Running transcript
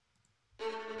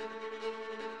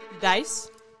Dice?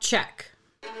 Check.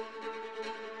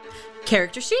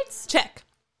 Character sheets? Check.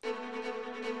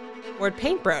 Word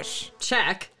paintbrush?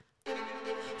 Check.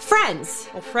 Friends?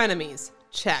 Well, frenemies?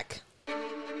 Check.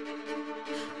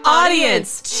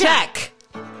 Audience? Check.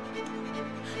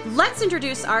 Let's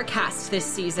introduce our cast this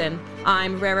season.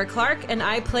 I'm Rara Clark, and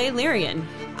I play Lyrian.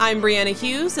 I'm Brianna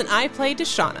Hughes, and I play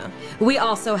Deshauna. We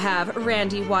also have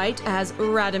Randy White as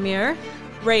Radomir,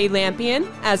 Ray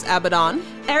Lampion as Abaddon,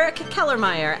 Eric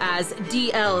Kellermeyer as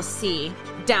DLC,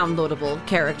 downloadable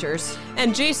characters,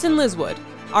 and Jason Liswood,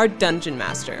 our Dungeon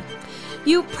Master.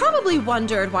 You probably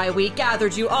wondered why we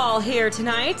gathered you all here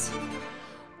tonight.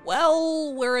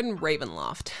 Well, we're in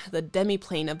Ravenloft, the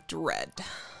demiplane of dread.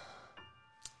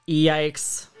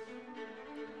 Yikes.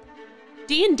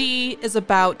 D&D is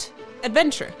about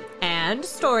adventure, And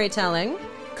storytelling,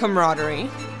 camaraderie,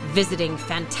 visiting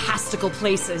fantastical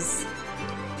places,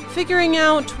 figuring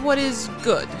out what is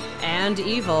good, and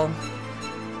evil.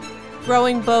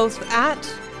 growing both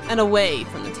at and away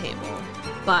from the table.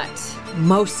 But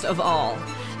most of all,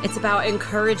 it's about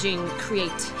encouraging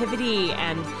creativity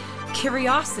and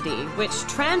curiosity, which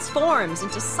transforms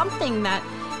into something that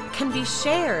can be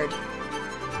shared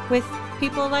with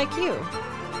people like you.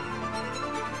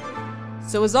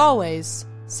 So as always,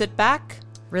 sit back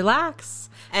Relax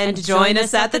and join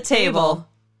us at the table.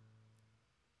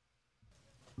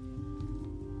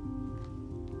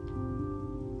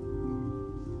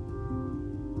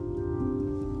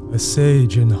 A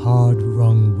sage in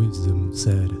hard-wrung wisdom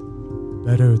said,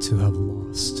 "Better to have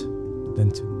lost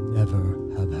than to never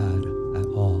have had at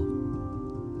all."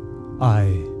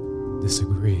 I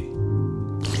disagree.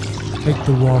 Take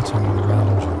the water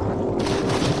around you.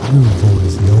 You've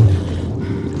always known it,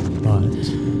 but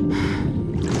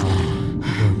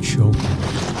you're choking.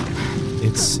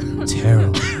 It's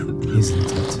terrible,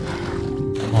 isn't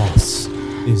it? Moss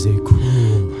is a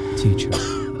cruel teacher.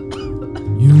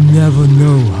 You never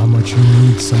know how much you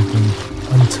need something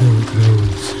until it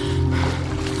goes.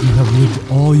 You have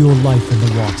lived all your life in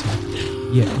the water,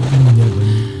 yet you never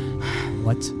knew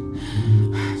what it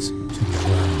means to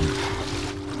drown.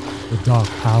 The dark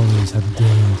powers have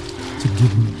deigned to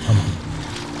give me company.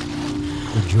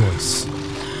 Rejoice,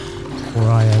 for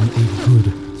I am a good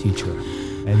teacher,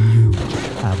 and you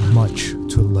have much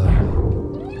to learn.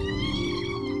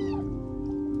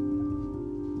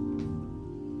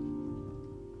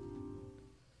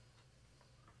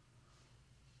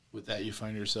 With that, you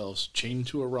find yourselves chained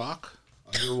to a rock,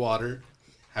 underwater,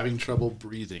 having trouble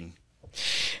breathing.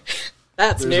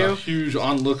 That's There's a huge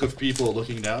onlook of people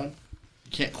looking down.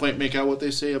 You can't quite make out what they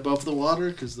say above the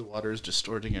water because the water is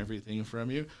distorting everything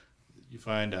from you. You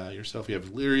find yourself, you have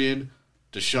Lyrian,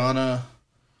 Deshauna,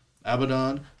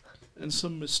 Abaddon, and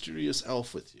some mysterious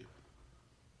elf with you.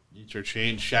 Each are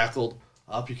chained, shackled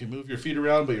up. You can move your feet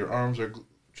around, but your arms are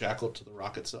shackled to the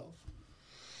rock itself.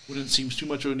 Wouldn't seem too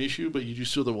much of an issue, but you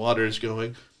just feel the water is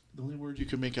going. The only word you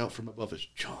can make out from above is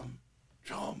chum,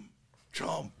 chum,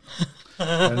 chum.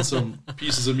 And some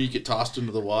pieces of meat get tossed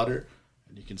into the water,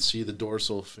 and you can see the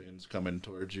dorsal fins coming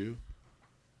towards you.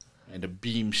 And a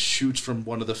beam shoots from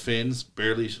one of the fins,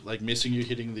 barely like missing you,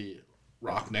 hitting the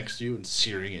rock next to you and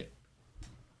searing it.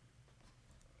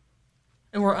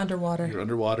 And we're underwater. You're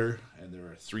underwater, and there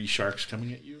are 3 sharks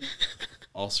coming at you.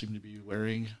 All seem to be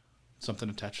wearing something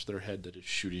attached to their head that is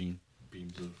shooting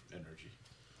beams of energy.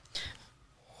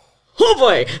 Oh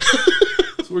boy!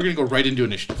 So we're going to go right into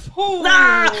initiative.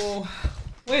 Oh,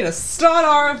 way to start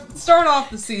off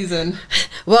the season.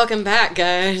 Welcome back,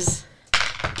 guys.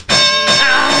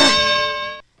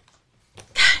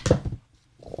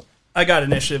 I got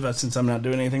initiative since I'm not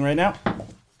doing anything right now.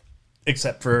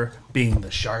 Except for being the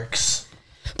sharks.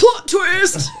 Plot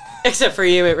twist! Except for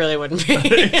you, it really wouldn't be.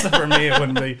 Except for me, it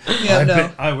wouldn't be.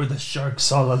 Yeah, I were the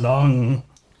sharks all along.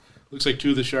 Looks like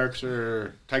 2 of the sharks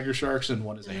are tiger sharks and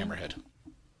 1 is a hammerhead.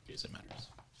 In case it matters.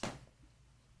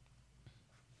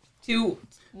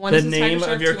 One The is a tiger name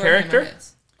shark, of your 2 are character?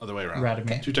 hammerheads. Other way around.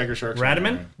 Radomir. 2 tiger sharks.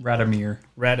 Radaman? Radomir.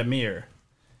 Radomir.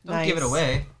 Don't give it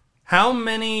away. How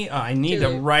many... I need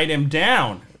to Two. write him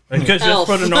down. Because Elf.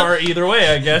 just put an R either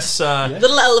way, I guess.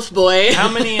 Little elf boy. How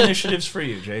many initiatives for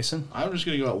you, Jason? I'm just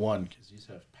going to go at 1 because these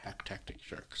have pack tactic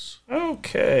sharks.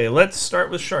 Okay, let's start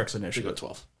with sharks I should go initiative. at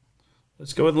 12.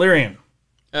 Let's go with Lyrian.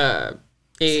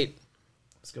 8.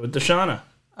 Let's go with Deshauna.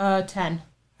 10.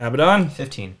 Abaddon.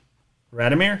 15.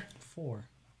 Radomir. 4.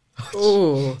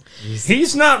 Ooh.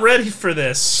 He's not ready for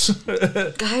this.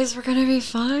 Guys, we're gonna be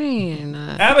fine.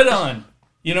 Abaddon,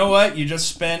 you know what? You just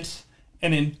spent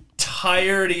an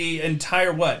entire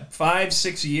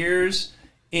 5-6 years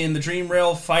in the Dream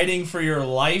Rail fighting for your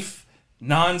life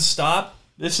nonstop.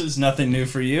 This is nothing new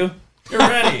for you. You're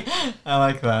ready. I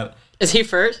like that. Is he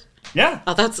first? Yeah.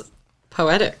 Oh, that's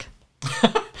poetic.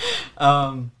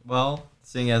 Well,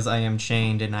 seeing as I am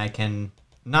chained and I can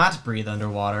not breathe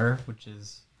underwater, which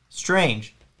is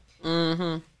strange.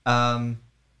 Mm-hmm.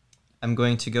 I'm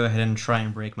going to go ahead and try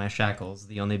and break my shackles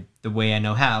the way I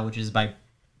know how, which is by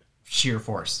sheer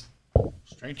force.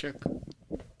 Strength check.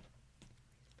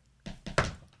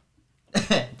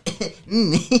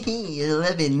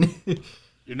 11.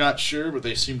 You're not sure, but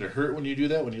they seem to hurt when you do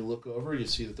that. When you look over, you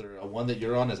see that the one that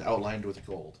you're on is outlined with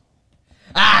gold.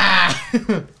 Ah!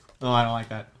 Oh, I don't like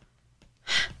that.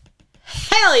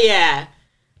 Hell yeah!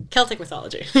 Celtic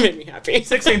mythology made me happy.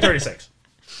 1636.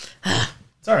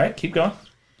 It's all right. Keep going.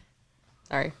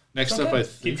 Sorry. Next Okay. up, I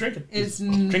Keep think drinking. Is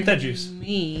Drink that juice.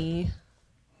 me.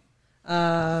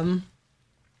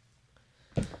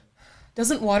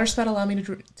 Doesn't water spout allow me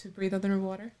to breathe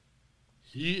underwater?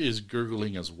 he is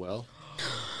gurgling as well.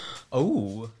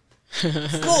 Oh.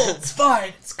 It's cool. It's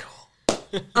fine. It's cool.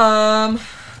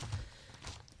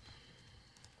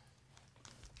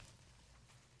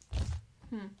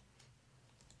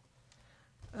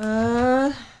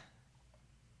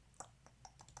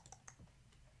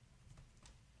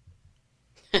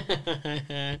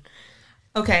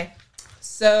 Okay,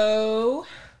 so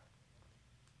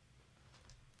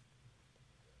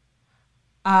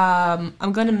I'm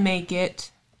gonna make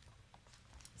it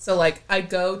so like I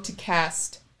go to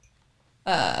cast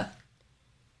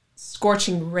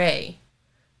Scorching Ray,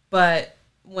 but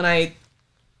when I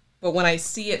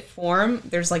see it form,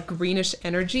 there's like greenish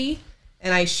energy,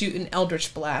 and I shoot an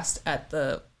Eldritch Blast at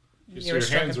the So your nearest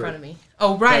shark in hands front are of me.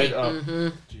 Oh right. Tied up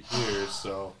to here,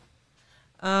 so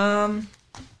I'm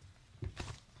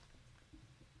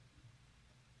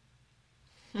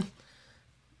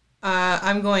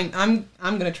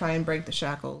gonna try and break the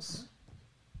shackles.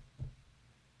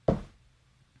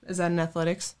 Is that in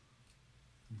athletics?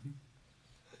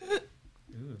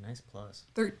 Ooh, nice plus.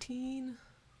 13.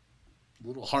 a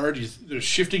little hard. They're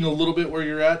shifting a little bit where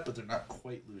you're at, but they're not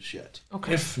quite loose yet.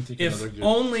 Okay. If take another good-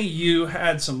 only you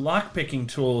had some lock picking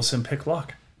tools and pick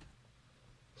lock.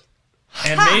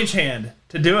 And mage hand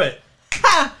to do it.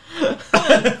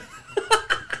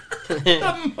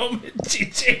 The moment she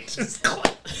changes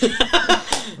class.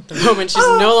 The moment she's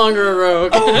no longer a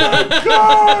rogue.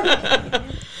 I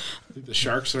think the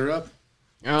sharks are up.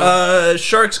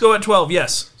 Sharks go at 12,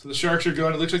 yes. So the sharks are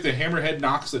going. It looks like the hammerhead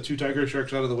knocks the two tiger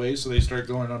sharks out of the way, so they start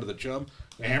going onto the chum.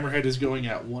 The hammerhead is going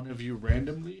at one of you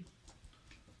randomly.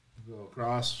 Go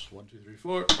across. 1, 2, 3,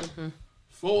 4.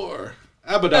 4.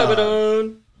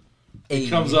 Abaddon. He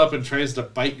comes up and tries to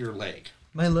bite your leg.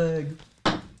 My leg.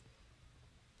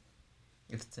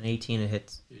 If it's an 18, it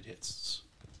hits. It hits.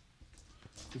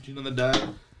 15 on the die.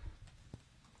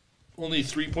 Only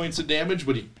 3 points of damage,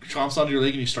 but he chomps onto your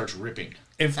leg and he starts ripping.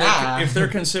 If they're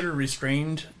considered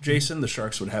restrained, Jason, the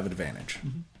sharks would have advantage.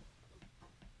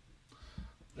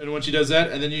 And once he does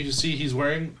that, and then you can see he's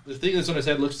wearing the thing that's on his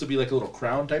head looks to be like a little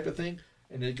crown type of thing,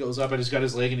 and it goes up and he's got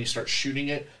his leg and he starts shooting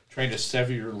it, trying to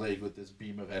sever your leg with this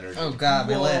beam of energy. Oh god,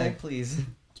 my Whoa. leg, please.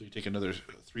 So you take another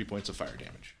 3 points of fire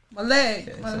damage. My leg.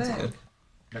 Okay, my sounds leg. good.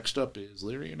 Next up is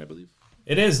Lyrian, I believe.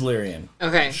 It is Lyrian.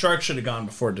 Okay. Shark should have gone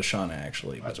before Deshauna,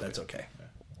 actually, but That's that's okay.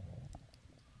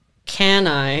 Can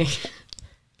I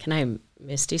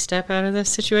Misty Step out of this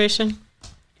situation?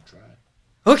 Try.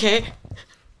 Okay.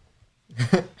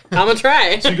 I'm gonna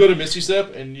try. So you go to Misty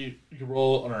Step and you can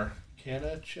roll on our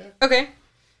Arcana check. Okay.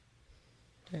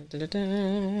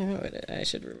 I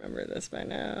should remember this by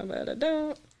now, but I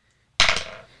don't.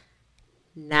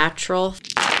 Natural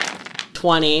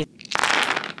 20.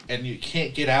 And you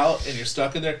can't get out and you're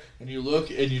stuck in there and you look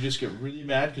and you just get really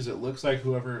mad because it looks like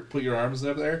whoever put your arms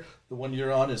up there, the one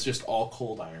you're on is just all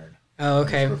cold iron. Oh,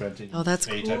 okay. It's preventing Oh, that's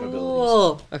Fey type abilities.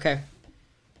 cool. Okay.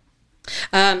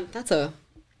 That's a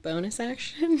bonus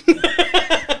action.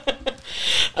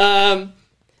 The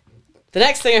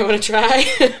next thing I want to try.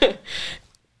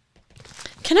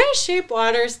 Can I shape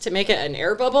waters to make it an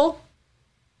air bubble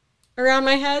around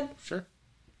my head? Sure.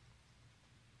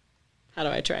 How do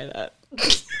I try that?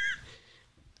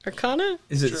 Arcana?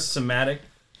 Is it somatic?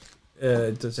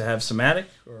 Does it have somatic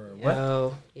or what?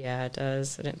 Oh, yeah, it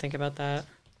does. I didn't think about that.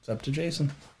 It's up to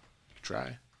Jason.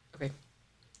 Try. Okay.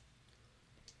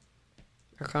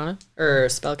 Arcana? Or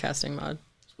spellcasting mod?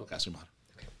 Spellcasting mod.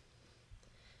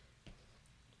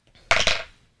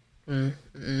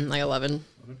 Like 11.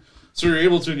 So you're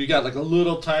able to, and you got like a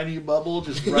little tiny bubble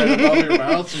just right above your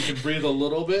mouth so you can breathe a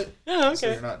little bit. Oh, okay.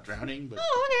 So you're not drowning, but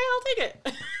Oh, okay, I'll take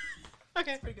it.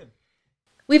 Okay, pretty good.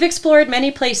 We've explored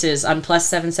many places on plus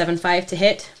 775 to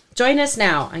hit, Join us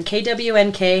now on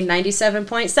KWNK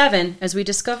 97.7 as we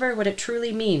discover what it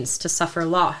truly means to suffer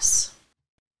loss.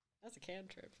 That's a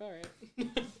cantrip. All right.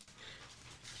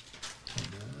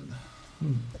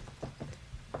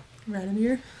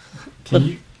 Radomir?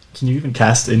 Can you even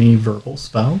cast any verbal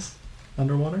spells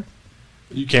underwater?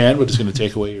 You can, but it's going to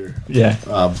take away your Yeah.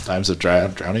 times of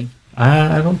drowning.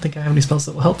 I don't think I have any spells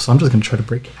that will help, so I'm just going to try to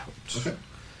break it out. Okay.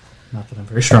 Not that I'm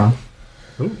very strong.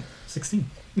 Ooh, 16.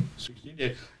 16, yeah.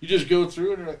 You just go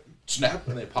through and you're like, snap,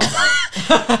 and they pop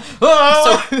out.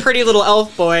 So pretty little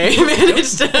elf boy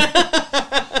managed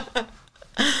to...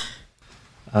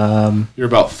 You're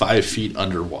about 5 feet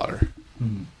underwater.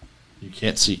 You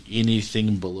can't see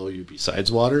anything below you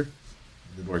besides water.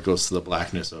 And then where it goes to the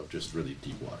blackness of just really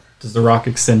deep water. Does the rock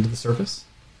extend to the surface?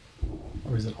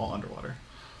 Or is it all underwater?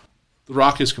 The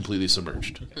rock is completely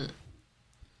submerged.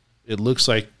 It looks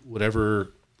like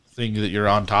whatever thing that you're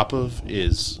on top of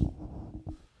is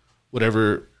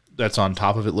whatever that's on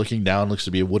top of it looking down looks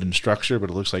to be a wooden structure, but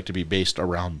it looks like to be based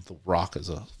around the rock as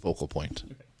a focal point.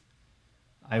 Okay.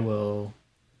 I will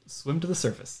swim to the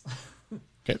surface.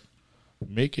 Okay.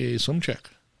 Make a swim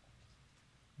check.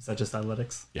 Is that just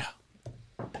athletics? Yeah.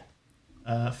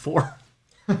 4.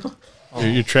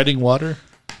 You're treading water,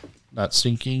 not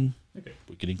sinking, Okay.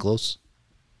 but getting close.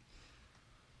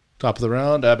 Top of the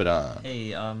round, Abaddon.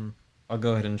 Hey, I'll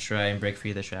go ahead and try and break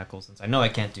free of the shackles since I know I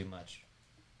can't do much.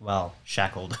 Well,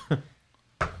 shackled.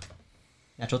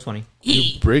 Natural 20.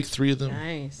 You break 3 of them.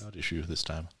 Nice. Without issue this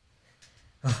time.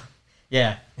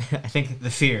 Yeah, I think the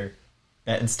fear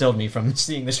that instilled me from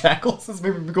seeing the shackles is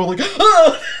maybe me going like,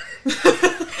 oh!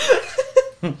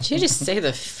 Did you just say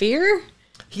the fear?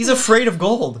 He's afraid of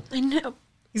gold. I know.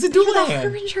 He's a You're dual the hand.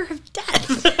 harbinger of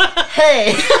death. Hey!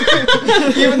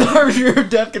 Even the harbinger of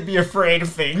death can be afraid of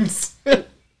things.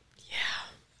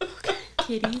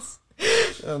 Kitties.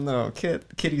 Oh no,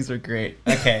 kitties are great.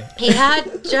 Okay. He had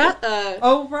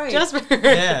Oh, right. Jasper.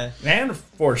 Yeah. And a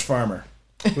forest farmer.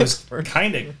 Who was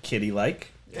kind of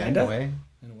kitty-like. In Kinda. a way.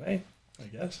 In a way, I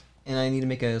guess. And I need to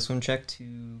make a swim check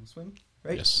to swim,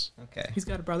 right? Yes. Okay. He's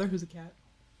got a brother who's a cat.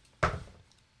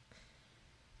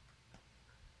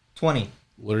 20.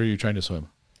 What are you trying to swim?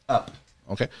 Up.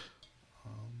 Okay.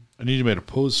 I need you to make a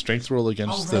opposed strength roll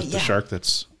against Oh, right, the yeah. shark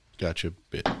that's got you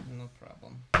bit. No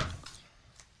problem.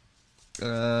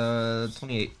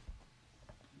 28.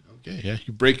 Okay, yeah.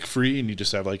 You break free and you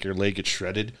just have like your leg get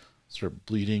shredded, start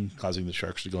bleeding, causing the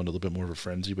sharks to go into a little bit more of a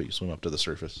frenzy, but you swim up to the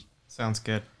surface. Sounds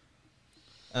good.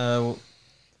 Do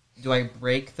I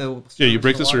break the Yeah, you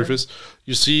break the water? surface.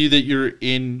 You see that you're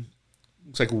in,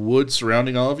 looks like wood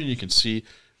surrounding all of you. You can see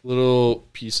little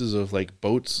pieces of like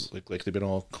boats, like they've been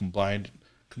all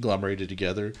conglomerated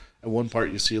together. At one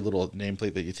part, you see a little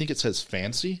nameplate that you think it says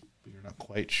fancy, but you're not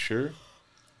quite sure.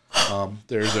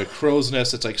 There's a crow's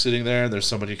nest that's like sitting there, and there's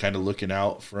somebody kind of looking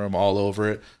out from all over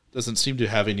it. Doesn't seem to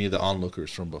have any of the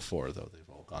onlookers from before, though. They've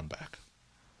all gone back.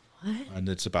 What? And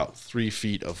it's about 3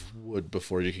 feet of wood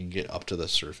before you can get up to the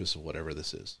surface of whatever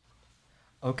this is.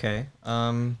 Okay.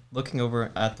 Looking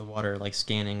over at the water, like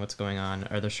scanning what's going on.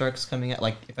 Are the sharks coming at?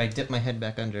 Like, if I dip my head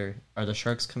back under, are the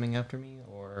sharks coming after me,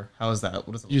 or how is that?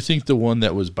 What is it? You think the one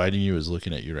that was biting you is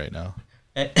looking at you right now?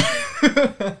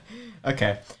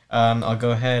 Okay. I'll go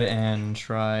ahead and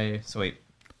try. So wait,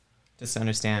 just to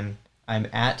understand, I'm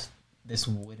at this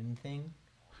wooden thing.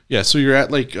 Yeah, so you're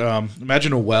at like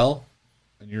imagine a well,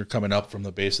 and you're coming up from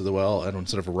the base of the well, and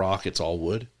instead of a rock, it's all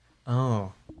wood.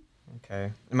 Oh.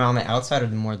 Okay. Am I on the outside or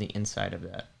more the inside of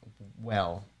that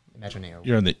well? Imaginary.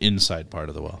 You're on the inside part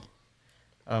of the well.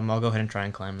 I'll go ahead and try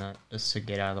and climb that just to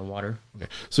get out of the water. Okay,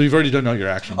 so you've already done all your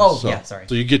actions. Oh, so, yeah, sorry.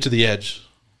 So you get to the edge,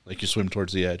 like you swim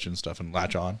towards the edge and stuff, and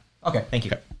latch on. Okay, thank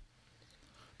you. Okay.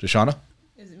 Deshauna,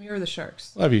 Is it me or the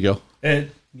sharks? well, there you go.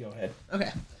 Go ahead.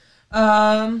 Okay.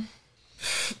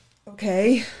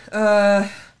 Okay.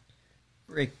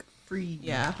 Break free.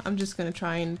 Yeah, I'm just gonna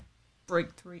try and break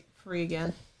free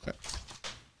again. Okay.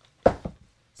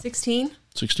 16.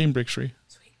 16 breaks free.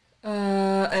 Sweet.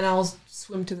 And I'll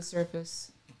swim to the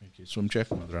surface. Okay, swim check,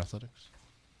 another athletics.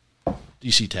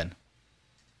 DC 10.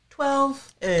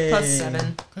 12 plus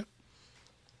 7.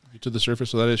 Get to the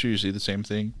surface without issue, you see the same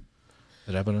thing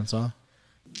that Abaddon saw.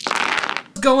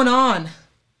 What's going on?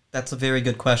 That's a very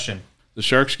good question. The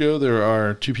sharks go. There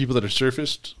are 2 people that are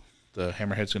surfaced. The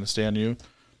hammerhead's going to stay on you.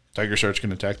 Tiger shark's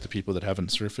going to attack the people that haven't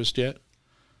surfaced yet.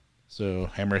 So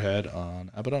hammerhead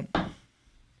on Abaddon.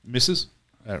 Misses.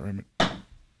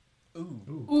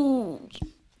 Ooh.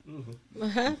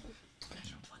 Uh-huh.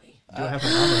 Do I have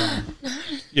an armor on?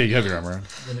 Yeah, you have your armor on.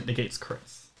 Then it negates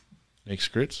crits. Makes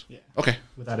crits? Yeah. Okay.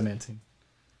 With adamantine.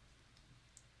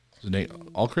 Does it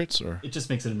all crits or? It just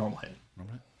makes it a normal hit.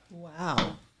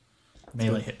 Wow.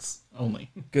 Melee hits only.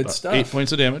 Good About stuff. 8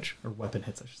 points of damage. Or weapon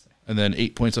hits, I should say. And then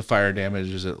 8 points of fire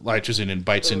damage as it latches in and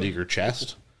bites into your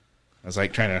chest. It's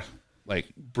like trying to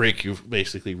break you,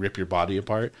 basically rip your body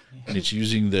apart. And it's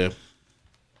using the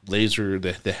laser,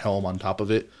 the helm on top of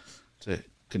it to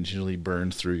continually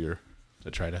burn through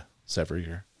to try to sever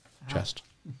your chest.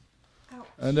 Ow.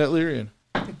 And that Lyrian.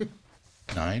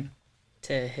 9?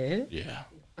 To hit? Yeah.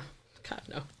 God,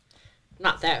 no.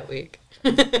 Not that weak.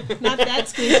 Not that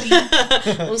squishy.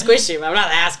 I'm squishy, but I'm not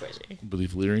that squishy. I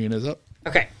believe Lyrian is up.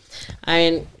 Okay.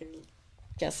 I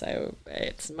guess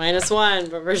it's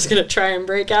 -1, but we're just going to try and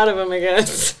break out of him, I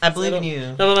guess. I believe in you.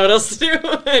 I don't know what else to do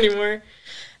anymore.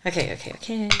 Okay.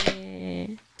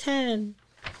 10.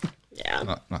 Yeah.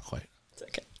 Not quite. It's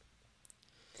okay.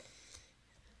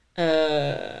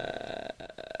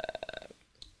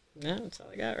 No, that's all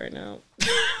I got right now.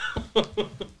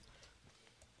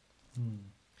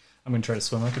 I'm going to try to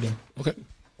swim like a demon. Okay.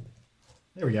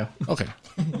 There we go. Okay.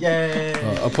 Yay.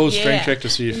 Opposed strength Yeah. check to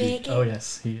see if Oh,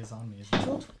 yes. He is on me as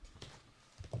well.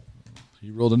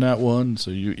 you rolled a nat 1, so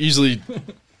you easily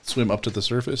swim up to the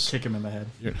surface. Kick him in the head.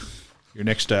 You're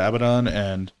next to Abaddon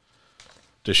and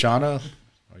Deshana.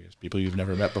 I guess people you've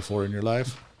never met before in your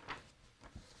life.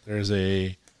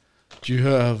 Do you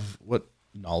have, what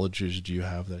knowledges do you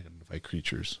have that identify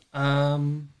creatures?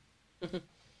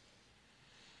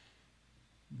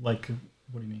 Like,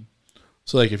 what do you mean?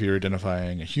 So like if you're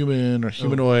identifying a human or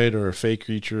humanoid or a fey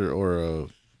creature or a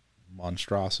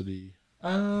monstrosity.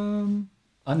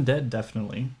 Undead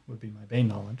definitely would be my bane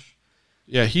knowledge.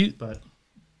 Yeah, But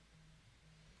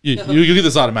you get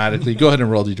this automatically. Go ahead and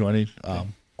roll D20.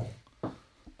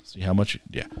 See how much.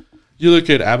 Yeah. You look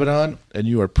at Abaddon, and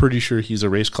you are pretty sure he's a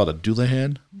race called a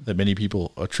Doulahan that many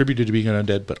people attributed to being an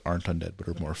undead, but aren't undead, but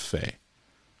are more fey.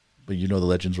 But you know the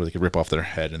legends where they could rip off their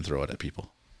head and throw it at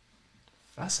people.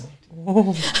 fascinating.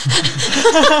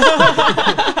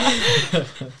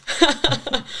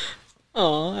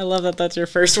 Oh, I love that that's your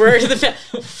first word.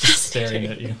 Staring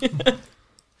at you.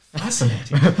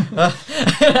 Fascinating.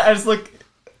 I just look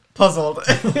puzzled.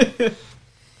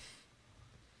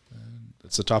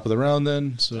 It's the top of the round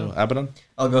then. So Abaddon.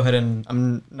 I'll go ahead and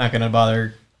I'm not going to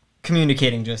bother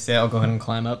communicating just yet. I'll go ahead and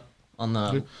climb up on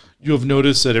the... You have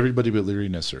noticed that everybody but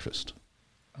Lyrian has surfaced.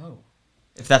 Oh.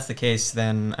 If that's the case,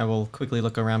 then I will quickly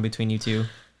look around between you two.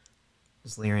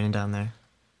 Is Lyrian down there?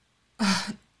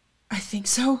 I think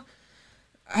so.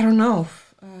 I don't know.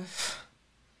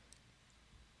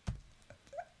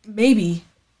 Maybe.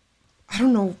 I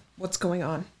don't know what's going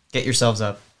on. Get yourselves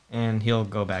up, and he'll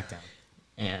go back down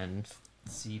and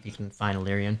see if he can find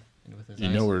Lyrian. With his You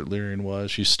eyes. know where Lyrian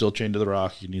was. She's still chained to the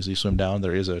rock. You can easily swim down.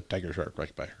 There is a tiger shark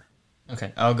right by her.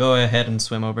 Okay, I'll go ahead and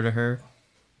swim over to her,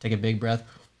 take a big breath,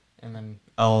 and then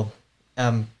I'll,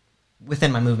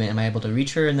 within my movement, am I able to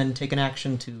reach her and then take an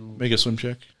action to... Make a swim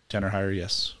check. 10 or higher,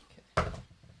 yes.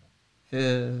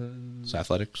 It's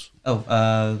athletics.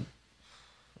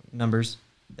 Numbers.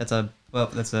 That's a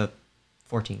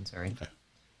 14, sorry. Okay.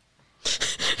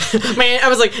 Man, I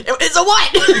was like, it's a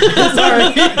what? Sorry.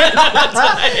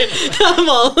 I'm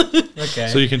all... Okay.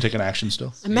 So you can take an action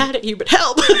still. I'm mad at you, but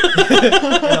help.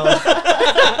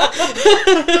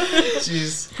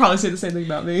 Jeez. Probably say the same thing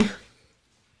about me.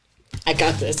 I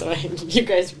got this. You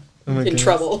guys Oh my in goodness.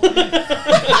 trouble. And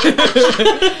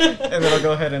then I'll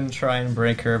go ahead and try and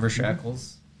break her of her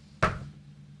shackles.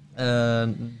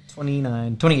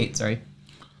 28, sorry.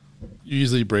 You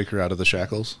easily break her out of the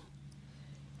shackles.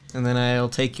 And then I'll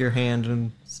take your hand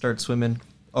and start swimming.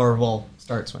 Or, well,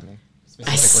 start swimming.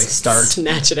 I Specifically, start.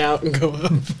 snatch it out and go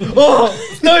up. Oh,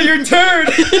 no, your turn!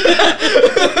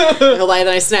 Then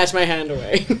I snatch my hand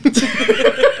away.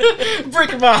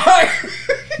 Breaking my heart!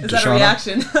 Is that a Deshana?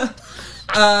 reaction?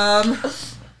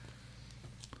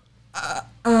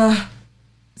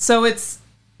 So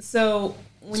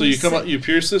when So you come say- up, you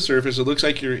pierce the surface. It looks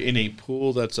like you're in a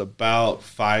pool that's about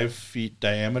 5 feet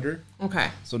diameter. Okay.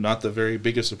 So not the very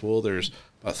biggest of pool. There's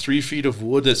about 3 feet of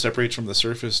wood that separates from the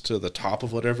surface to the top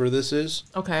of whatever this is.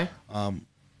 Okay.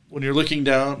 When you're looking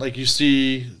down, like you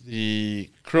see the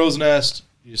crow's nest,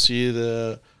 you see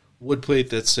the wood plate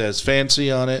that says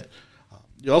fancy on it.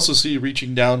 You also see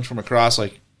reaching down from across,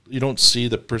 like you don't see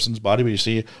the person's body, but you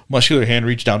see a muscular hand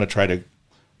reach down to try to,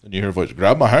 and you hear a voice,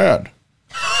 grab my hand.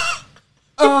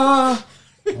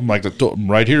 I'm like,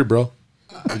 I'm right here, bro.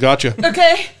 I got you.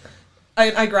 Okay.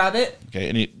 I grab it. Okay,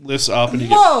 and he lifts up and you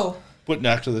get Whoa. put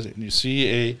next to the, and you see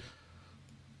a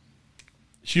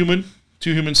human,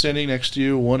 2 humans standing next to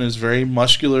you. One is very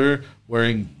muscular,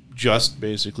 wearing just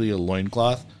basically a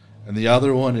loincloth, and the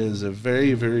other one is a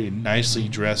very, very nicely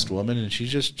dressed woman, and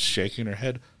she's just shaking her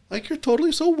head like, you're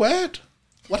totally so wet.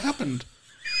 What happened?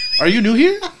 Are you new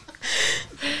here?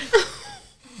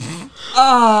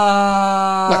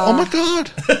 Like, oh my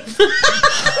god.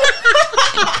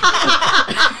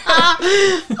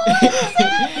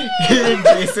 Hearing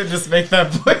Jason just make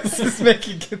that voice is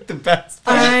making it the best.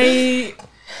 I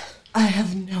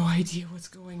have no idea what's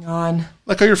going on.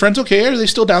 Like, are your friends okay? Are they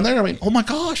still down there? I mean, oh my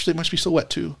gosh, they must be so wet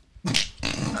too.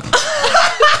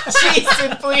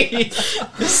 Jason, please.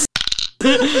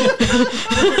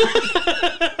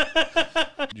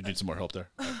 You need some more help there.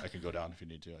 I can go down if you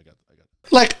need to. I got.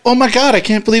 Like, oh my god, I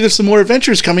can't believe there's some more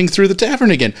adventures coming through the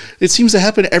tavern again. It seems to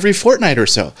happen every fortnight or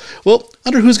so. Well, I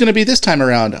wonder who's going to be this time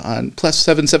around on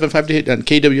 +775 on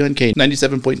KWNK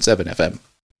 97.7 FM.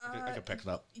 I can pick it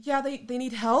up. Yeah, they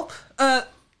need help.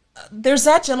 There's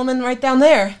that gentleman right down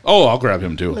there. Oh, I'll grab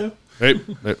him too. Hey,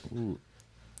 ooh.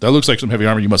 That looks like some heavy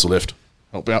armor you must lift.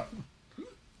 Help me out.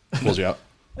 Pulls you out.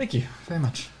 Thank you very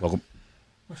much. Welcome.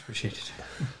 Much appreciated.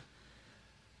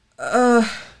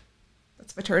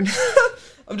 That's my turn.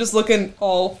 I'm just looking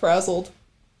all frazzled.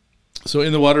 So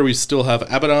in the water, we still have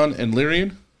Abaddon and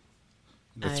Lyrian.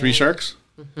 The three sharks.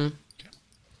 Mm-hmm. Okay.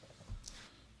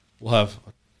 We'll have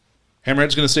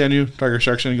Hammerhead's going to stay on you. Tiger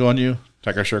Shark's going to go on you.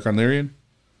 Tiger Shark on Lyrian.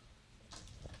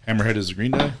 Hammerhead is the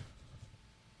green die.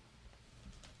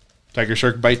 Tiger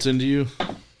Shark bites into you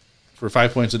for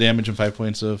 5 points of damage and 5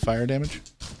 points of fire damage.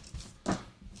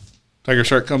 Tiger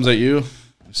Shark comes at you.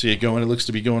 You see it going. It looks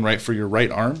to be going right for your right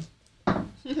arm.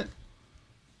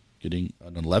 Getting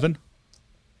an 11.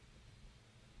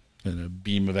 And a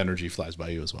beam of energy flies by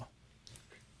you as well.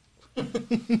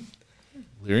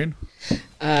 Lyrian?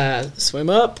 Swim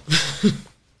up.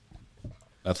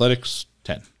 Athletics,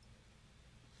 10.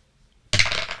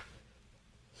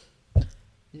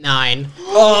 9.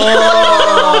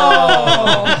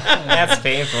 That's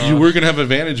painful. You were going to have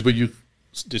advantage, but you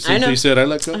distinctly said, I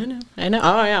let go. I know.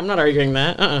 Oh, yeah, I'm not arguing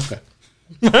that. Okay.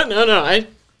 No, I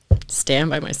stand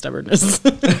by my stubbornness.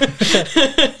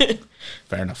 Fair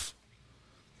enough.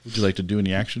 Would you like to do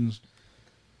any actions?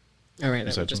 All right, that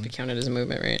Is would that just be something? counted as a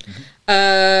movement, right? Mm-hmm.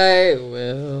 I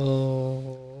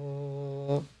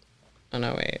will... Oh,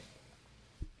 no, wait.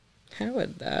 How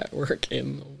would that work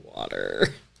in the water?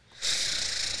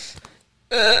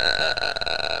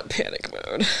 Panic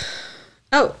mode.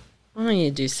 Oh, I want you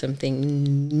to do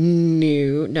something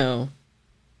new. No.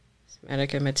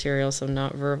 Somatic and material, so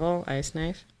not verbal. Ice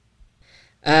knife.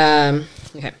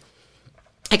 Okay.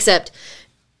 Except,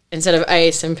 instead of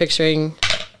ice, I'm picturing...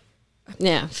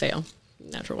 Yeah, fail.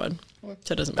 Natural one.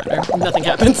 So it doesn't matter. Nothing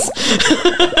happens.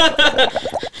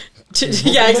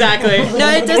 Yeah, exactly. No,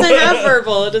 it doesn't have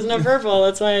verbal. It doesn't have verbal.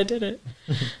 That's why I did it.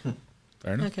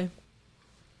 Fair enough. Okay.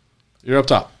 You're up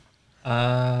top.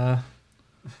 I'm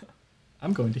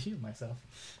going to heal myself.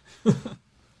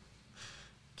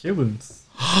 Cure wounds.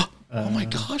 Oh my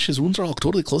gosh, his wounds are all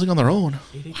totally closing on their own.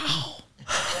 Wow.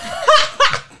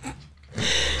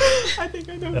 I think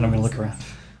I know. Then I'm going to look around.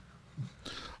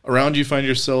 Around you find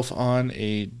yourself on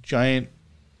a giant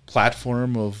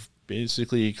platform of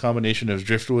basically a combination of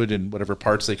driftwood and whatever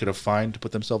parts they could have found to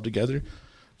put themselves together.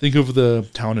 Think of the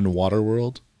town in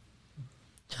Waterworld,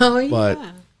 Oh, yeah. but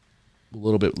a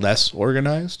little bit less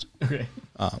organized. Okay.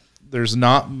 There's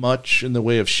not much in the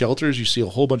way of shelters. You see a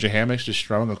whole bunch of hammocks just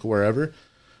strung wherever.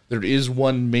 There is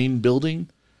one main building,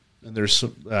 and there's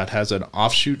some, that has an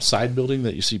offshoot side building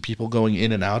that you see people going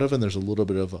in and out of, and there's a little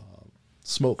bit of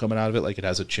smoke coming out of it like it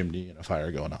has a chimney and a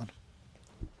fire going on.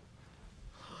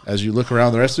 As you look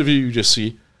around, the rest of you just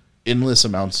see endless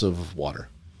amounts of water.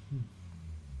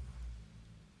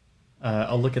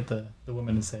 I'll look at the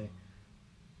woman and say,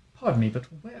 pardon me, but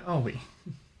where are we?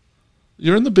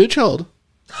 You're in the bitch held.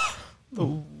 The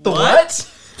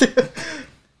what?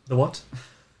 The what?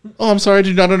 Oh, I'm sorry. I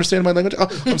do not understand my language. Oh,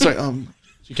 I'm sorry.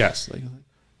 She casts,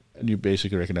 and you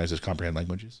basically recognize as comprehend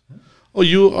languages. Oh,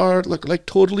 you are like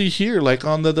totally here, like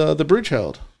on the bridge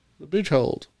held. The bridge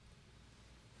held.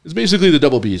 It's basically the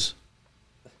double B's.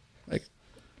 Like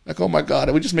oh my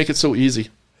god, we just make it so easy.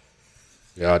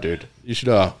 Yeah, dude. You should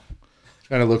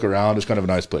kind of look around. It's kind of a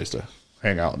nice place to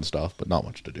hang out and stuff, but not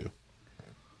much to do.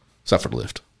 Except for the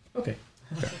lift. Okay.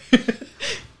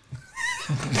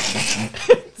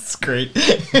 It's great.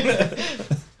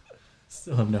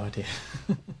 Still have no idea.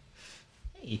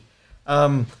 Hey.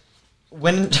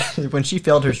 When she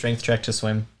failed her strength check to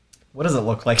swim, what does it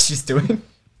look like she's doing?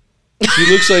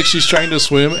 She looks like she's trying to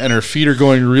swim, and her feet are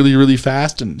going really, really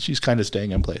fast, and she's kind of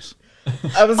staying in place.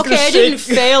 I was Okay, I didn't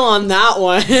fail on that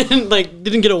one.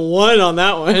 Didn't get a 1 on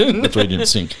that one. That's why you didn't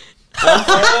sink.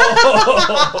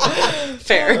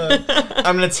 Fair.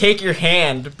 I'm gonna take your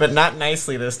hand, but not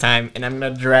nicely this time, and I'm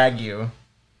gonna drag you.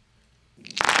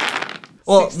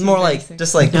 Well, 16, more like 36.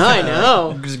 just like No, I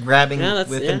know. just grabbing Yeah, that's-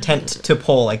 with yeah. intent to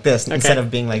pull like this instead of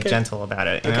being like Okay. gentle about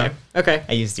it. You Okay. know? Okay.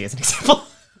 I used you as an example.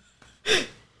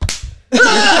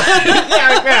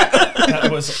 That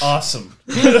was awesome.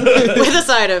 With a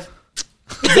side of.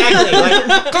 Exactly.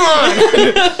 Like, come on.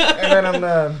 And then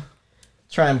I'm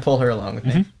try and pull her along with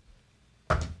me.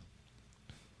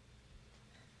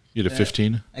 You get a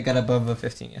 15. I got above a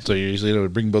 15. Yes. So you usually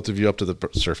would bring both of you up to the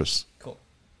surface. Cool.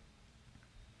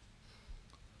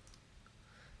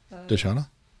 Deshana?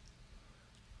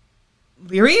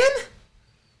 Lyrian?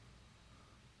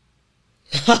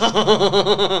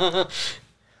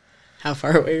 How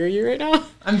far away are you right now?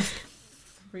 I'm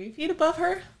 3 feet above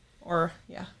her? Or,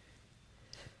 yeah.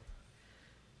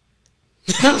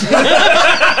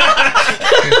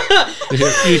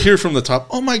 You hear from the top,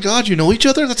 oh my god, you know each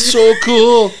other? That's so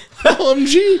cool.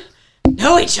 OMG.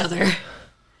 Know each other.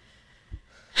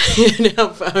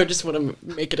 No, I just want to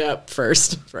make it up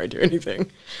first before I do anything.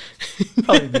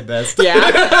 Probably the best. Yeah.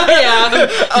 Yeah.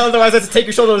 Otherwise, I have to take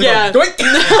your shoulder and Yeah. go, doink.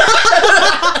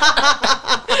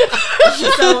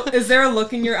 So, is there a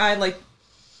look in your eye like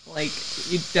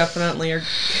you definitely are?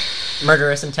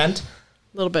 Murderous intent.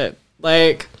 A little bit.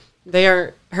 Like,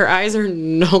 her eyes are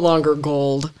no longer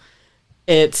gold.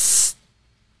 It's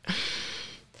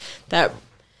that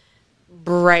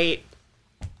bright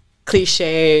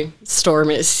cliche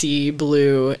storm at sea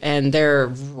blue, and they're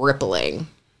rippling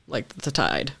like the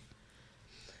tide.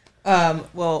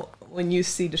 Well, when you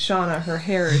see Deshana, her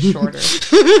hair is shorter.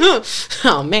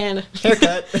 Oh, man.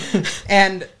 Haircut.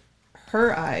 And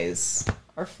her eyes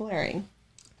are flaring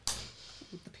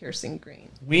with the piercing green.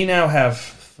 We now have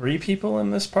 3 people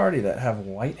in this party that have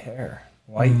white hair.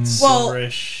 White, Well-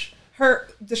 silverish.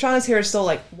 Deshana's hair is still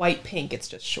like white pink, it's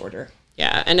just shorter.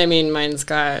 Yeah, and I mean, mine's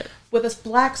got... With this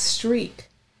black streak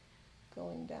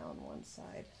going down one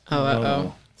side. Oh,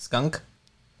 uh-oh. Skunk.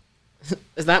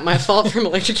 Is that my fault from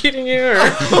electrocuting you, or...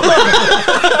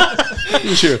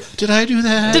 You hear, did I do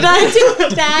that? Did I do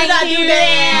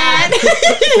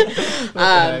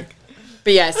that?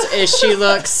 But yes, she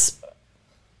looks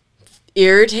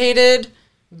irritated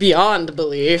beyond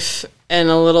belief and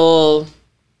a little...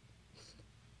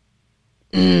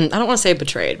 I don't want to say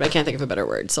betrayed, but I can't think of a better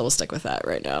word, so we'll stick with that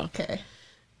right now. Okay.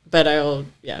 But I'll,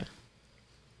 yeah.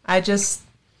 I just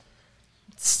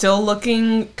still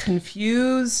looking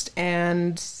confused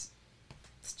and it's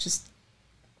just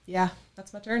yeah,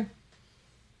 that's my turn.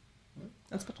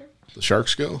 That's my turn. The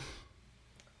sharks go.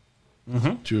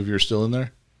 2 of you are still in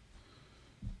there.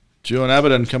 Joe and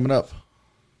Abaddon coming up.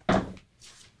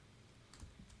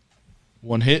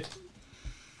 1 hit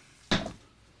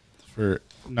for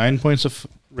 9 points of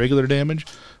regular damage.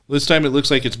 This time it looks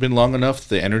like it's been long enough.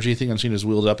 The energy thing I'm seeing is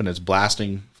wheeled up and it's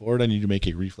blasting forward. I need to make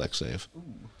a reflex save.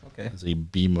 Okay. As a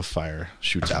beam of fire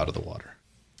shoots out of the water.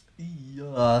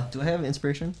 Do I have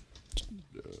inspiration?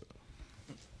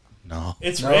 No.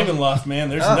 It's Ravenloft, man.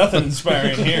 There's nothing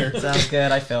inspiring here. Sounds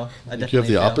good. I fail. I If you have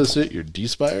the fail. opposite, you're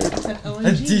despired.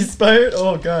 Despired?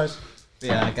 Oh, gosh.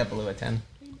 Yeah, I got below a 10.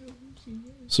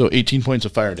 So 18 points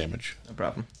of fire damage. No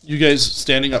problem. You guys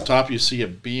standing up top, you see a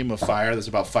beam of fire that's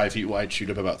about 5 feet wide shoot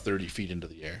up about 30 feet into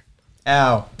the air.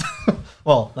 Ow.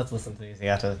 Well, let's listen to these. You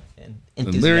have to...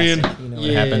 Lyrian. You know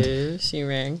what happened. Yes, you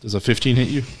rang. Does a 15 hit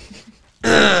you?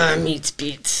 Meets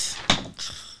beats.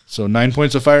 So 9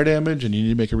 points of fire damage, and you need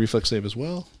to make a reflex save as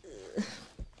well.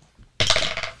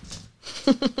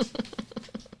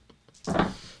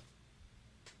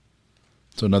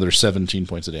 So another 17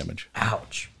 points of damage.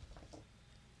 Ouch.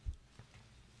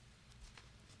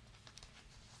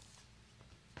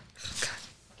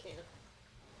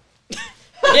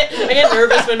 I get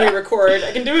nervous when we record.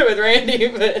 I can do it with Randy,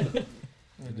 but... It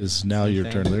is now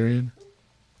your turn, Lyrian.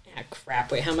 Ah,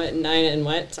 crap. Wait, how much? 9 and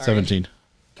what? Sorry. 17.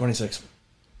 26.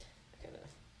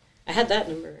 I had that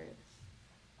number.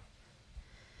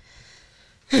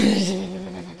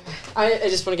 I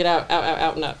just want to get out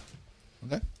and up.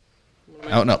 Okay.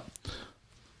 Out and up.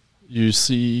 You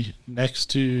see next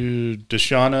to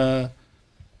Deshana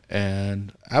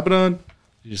and Abaddon,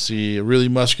 you see a really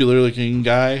muscular-looking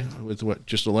guy with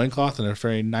just a loincloth and a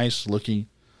very nice-looking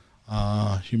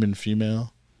human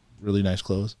female. Really nice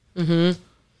clothes. Mm-hmm.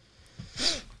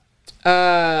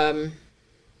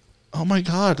 Oh my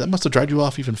god, that must have dried you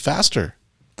off even faster.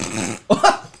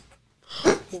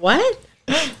 What?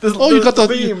 Oh, you got the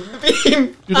beam.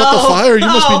 You got the fire. You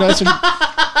must be nice and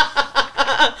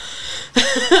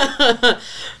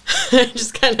I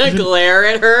just kind of glare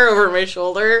at her over my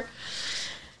shoulder.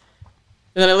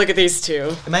 And then I look at these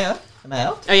two. Am I up? Am I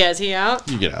out? Oh, yeah, is he out?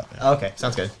 you get out. Yeah. Okay,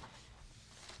 sounds good.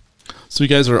 So you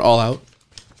guys are all out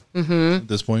at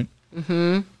this point.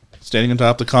 standing on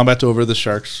top. The combat's over. The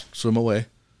sharks swim away.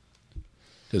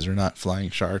 Because they're not flying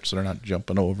sharks. They're not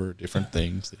jumping over different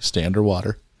things. They stay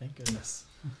underwater. Thank goodness.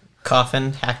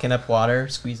 Coughing, hacking up water,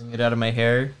 squeezing it out of my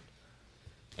hair.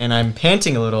 And I'm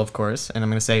panting a little, of course. And I'm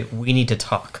going to say, we need to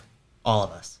talk. All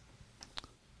of us.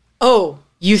 Oh,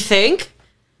 you think?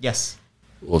 Yes.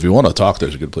 Well, if you want to talk,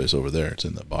 there's a good place over there. It's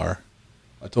in the bar.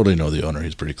 I totally know the owner.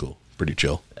 He's pretty cool. Pretty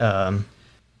chill.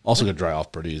 Also could dry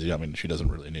off pretty easy. I mean, she doesn't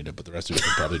really need it, but the rest of you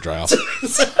can probably dry off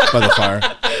by the fire.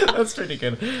 That's pretty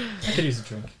good. I could use a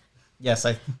drink. Yes,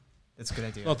 it's a good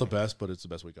idea. Not the best, but it's the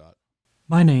best we got.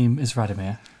 My name is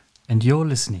Radomir, and you're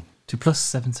listening to Plus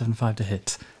 775 to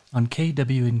Hit on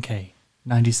KWNK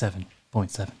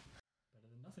 97.7.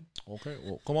 Okay,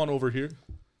 well, come on over here.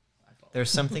 There's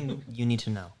something you need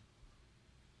to know.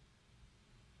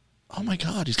 Oh my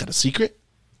God, he's got a secret?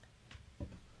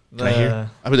 Can The- I hear?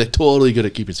 I'm like totally good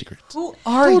at keeping secrets. Who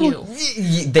are you?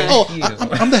 Thank you.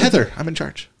 I'm the Heather. I'm in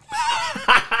charge.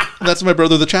 And that's my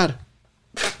brother, the Chad.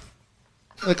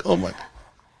 Like, oh my.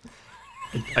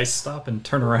 I stop and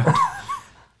turn around.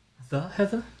 The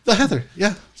Heather? The Heather. Yeah,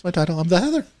 that's my title. I'm the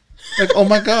Heather. Like, oh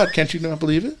my God, can't you not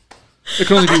believe it? There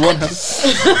can only be one Heather.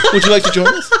 Would you like to join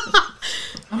us?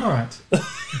 I'm alright.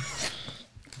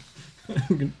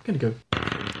 I'm gonna go.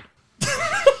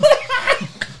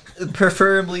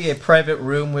 Preferably a private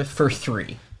room for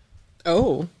 3.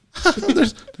 Oh.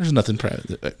 There's nothing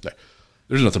private.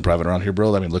 There's nothing private around here,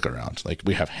 bro. I mean, look around. Like,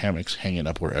 we have hammocks hanging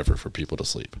up wherever for people to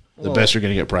sleep. The best you're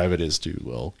going to get private is to,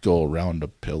 well, go around a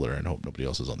pillar and hope nobody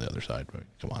else is on the other side. But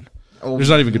come on. There's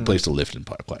not even a good place to lift in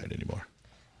quiet anymore.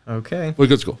 Okay. Well,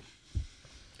 let's go.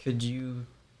 Could you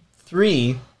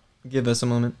 3 give us a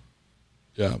moment?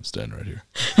 Yeah, I'm standing right here.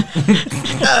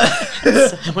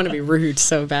 I want to be rude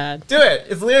so bad. Do it.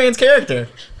 It's Lyrian's character.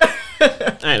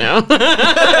 I know.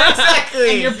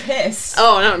 Exactly. And you're pissed.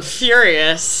 Oh, and I'm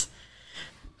furious.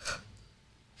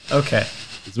 Okay.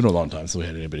 It's been a long time since we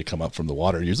had anybody come up from the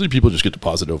water. Usually people just get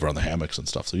deposited over on the hammocks and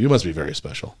stuff. So you must be very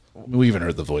special. I mean, we even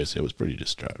heard the voice. It was pretty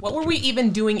distracting. What were we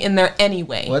even doing in there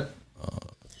anyway? What?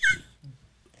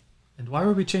 And why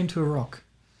were we chained to a rock?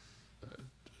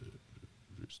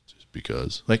 Just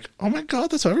because. Like, oh my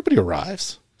God, that's how everybody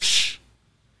arrives. Shh.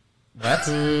 What?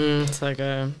 It's like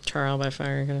a trial by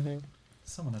fire kind of thing.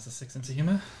 Someone has a sick sense of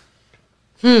humor.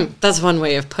 That's one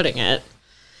way of putting it.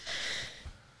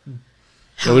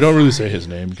 Yeah, we don't really say his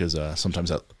name because sometimes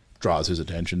that draws his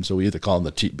attention. So we either call him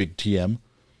the big TM,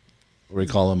 or we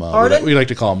call him. We like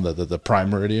to call him the Prime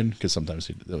Meridian because sometimes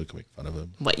they would make fun of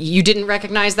him. What, you didn't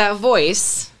recognize that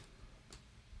voice?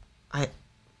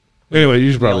 Anyway,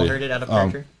 you should We all probably heard it out of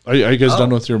character? Are you guys done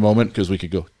with your moment? Because we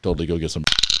could totally go get some.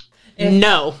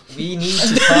 No. We need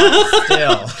to talk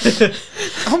still.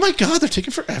 Oh my God, they're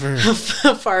taking forever.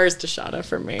 How far is Deshana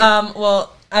from me?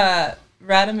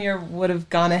 Radomir would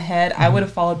have gone ahead. I would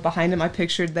have followed behind him. I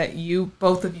pictured that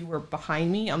both of you were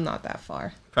behind me. I'm not that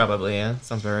far. Probably, yeah.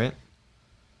 Sounds about right.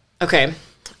 Okay.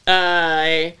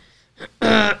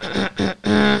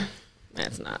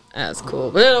 That's not as cool,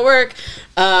 but it'll work.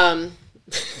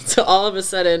 So all of a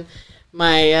sudden,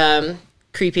 my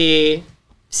creepy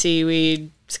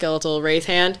seaweed skeletal wraith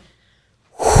hand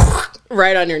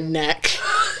right on your neck.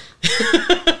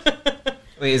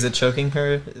 Wait, is it choking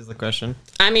her? Is the question.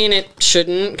 I mean, it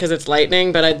shouldn't because it's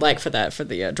lightning, but I'd like for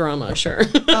the drama, sure.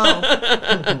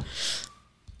 Oh.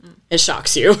 It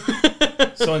shocks you.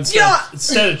 So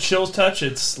instead of chill touch,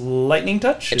 it's lightning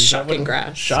touch? It's Is that shocking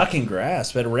grasp. Shocking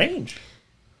grasp at range.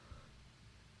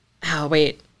 Oh,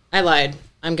 wait. I lied.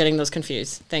 I'm getting those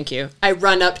confused. Thank you. I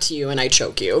run up to you and I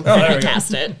choke you. there I we go.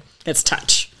 cast it. It's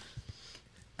touch.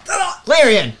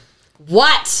 Lyrian!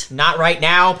 What? Not right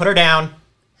now. Put her down.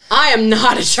 I am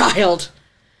not a child.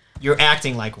 You're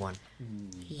acting like one.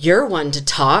 You're one to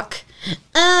talk. Oh,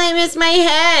 I miss my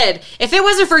head. If it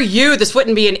wasn't for you, this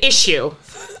wouldn't be an issue.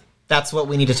 That's what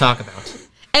we need to talk about.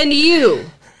 And you.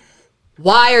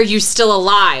 Why are you still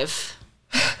alive?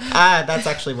 That's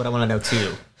actually what I want to know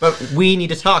too. But we need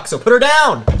to talk, so put her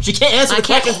down. She can't answer the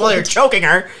questions while you're choking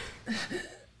her.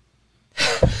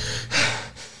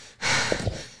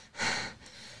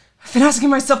 I've been asking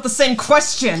myself the same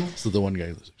question. So the one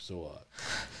guy. So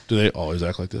do they always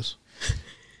act like this?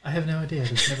 I have no idea.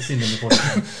 I've never seen them before.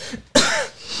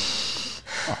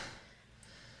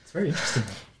 It's very interesting.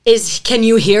 Can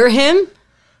you hear him?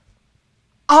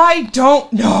 I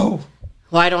don't know.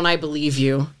 Why don't I believe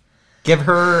you? Give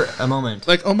her a moment.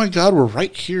 Like, oh my God, we're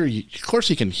right here. Of course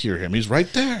he can hear him. He's right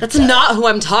there. That's not who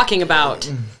I'm talking about.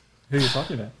 Who are you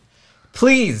talking about?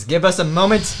 Please give us a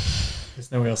moment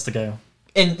There's nowhere else to go.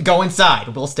 and go inside.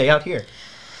 We'll stay out here.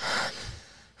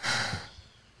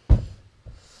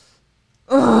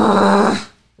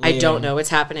 I don't know what's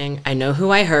happening. I know who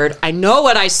I heard. I know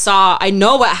what I saw. I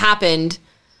know what happened.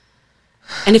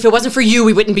 And if it wasn't for you,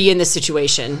 we wouldn't be in this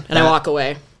situation. And I walk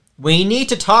away. We need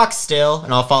to talk still,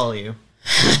 and I'll follow you.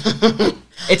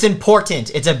 It's important.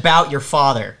 It's about your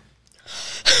father.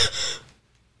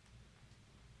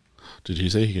 Did he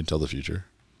say he can tell the future?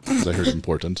 'Cause I heard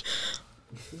important.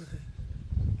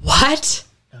 What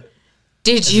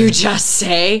did you just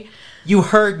say? You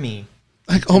heard me.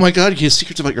 Like, oh my god, you have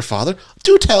secrets about your father?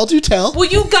 Do tell, do tell. Will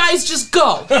you guys just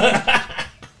go?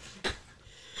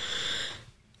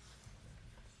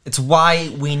 It's why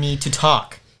we need to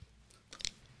talk.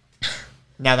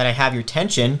 Now that I have your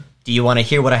attention, do you want to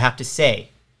hear what I have to say?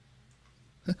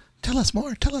 Tell us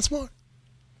more, tell us more.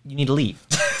 You need to leave.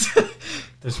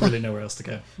 There's really nowhere else to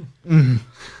go.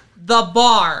 The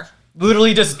bar.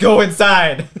 Literally just go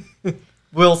inside.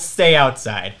 We'll stay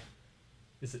outside.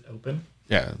 Is it open?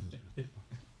 Yeah.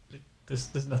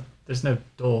 There's no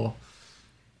door.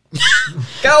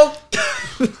 Go!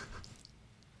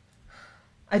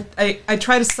 I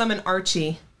try to summon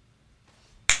Archie.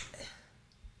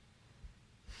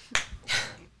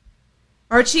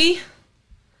 Archie?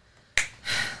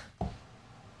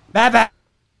 Baba!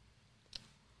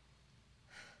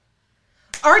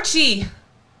 Archie!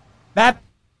 Bab!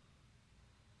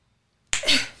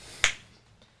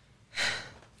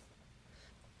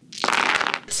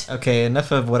 Okay,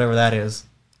 enough of whatever that is.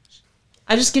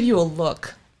 I just give you a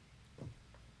look.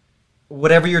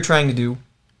 Whatever you're trying to do,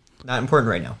 not important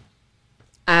right now.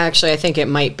 Actually, I think it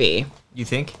might be. You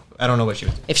think? I don't know what you...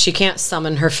 If she can't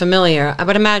summon her familiar, I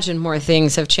would imagine more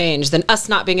things have changed than us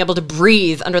not being able to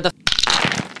breathe under the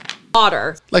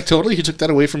water. Like, totally? He took that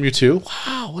away from you, too?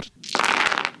 Wow, what...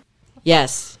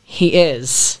 Yes, he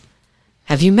is.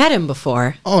 Have you met him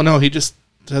before? Oh, no, he just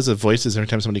has a voices every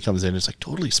time somebody comes in. It's, like,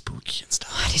 totally spooky and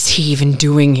stuff. What is he even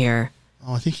doing here?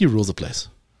 Oh, I think he rules the place.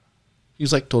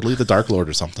 He's, like, totally the Dark Lord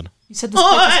or something. You said this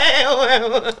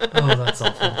place Oh, that's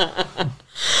awful.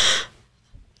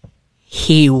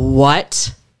 He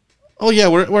what? Oh, yeah,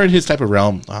 we're in his type of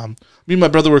realm. Me and my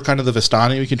brother were kind of the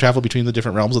Vistani. We can travel between the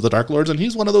different realms of the Dark Lords, and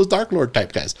he's one of those Dark Lord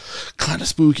type guys. Kind of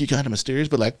spooky, kind of mysterious,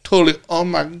 but, like, totally, oh,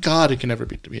 my God, it can never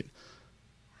be to me.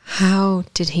 How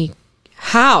did he...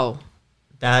 How?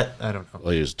 That, I don't know.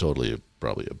 Well, he was totally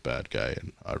probably a bad guy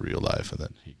in real life, and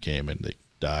then he came and they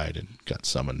died and got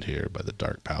summoned here by the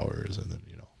dark powers, and then,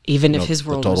 Even if No, his the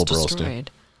world was total bros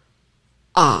destroyed.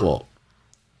 well,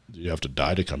 you have to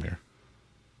die to come here.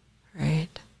 Right.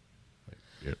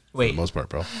 Yeah, Wait. For the most part,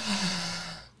 bro.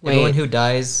 Everyone who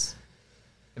dies...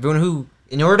 Everyone who...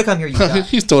 In order to come here, you die.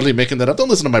 He's totally making that up. Don't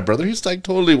listen to my brother. He's, like,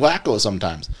 totally wacko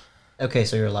sometimes. Okay,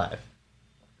 so you're alive.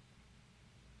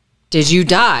 Did you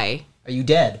die? Are you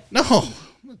dead? No, I'm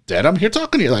not dead. I'm here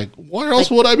talking to you. Like, where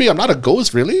else would I be? I'm not a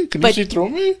ghost, really. Can you But- see through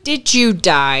me? Did you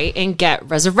die and get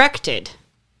resurrected?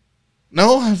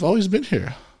 No, I've always been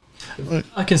here.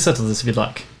 I can settle this if you'd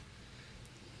like.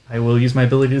 I will use my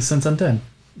ability to sense undead.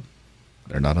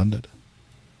 They're not undead.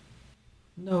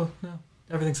 No.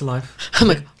 Everything's alive. I'm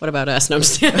like, what about us? No, I'm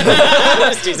just, I'm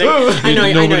just teasing. I know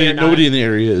you're not. Nobody in the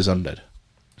area is undead.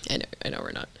 I know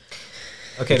we're not.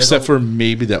 Okay, Except for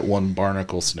maybe that one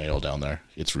barnacle snail down there.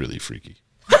 It's really freaky.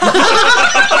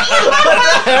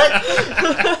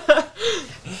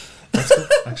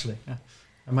 Actually, yeah.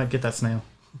 I might get that snail.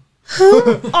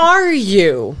 Are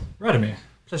you? Radomir,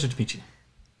 pleasure to meet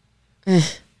you.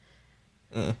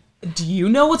 Do you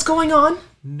know what's going on?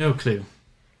 No clue.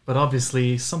 But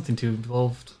obviously something too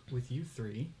involved with you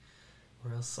three,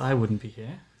 or else I wouldn't be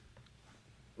here.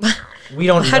 we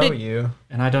don't How know did- you.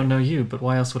 And I don't know you, but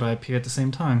why else would I appear at the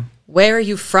same time? Where are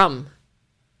you from?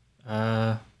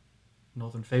 Northern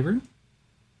Faerun?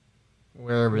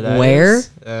 Wherever that Where? is.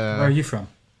 Where are you from?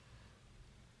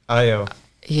 Io.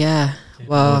 Yeah. Don't know what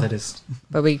Well, that is.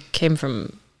 but we came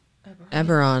from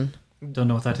Eberron. Don't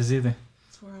know what that is either.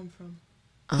 That's where I'm from.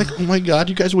 Like, oh my god,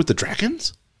 you guys are with the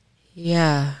dragons?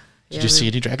 Yeah. Did you see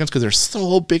any dragons? Because they're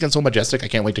so big and so majestic. I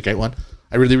can't wait to get one.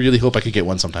 I really, really hope I could get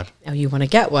one sometime. Oh, you want to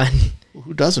get one?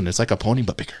 Who doesn't? It's like a pony,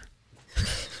 but bigger.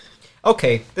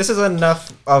 Okay, this is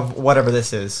enough of whatever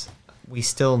this is. We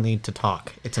still need to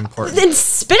talk. It's important. Then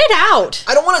spit it out.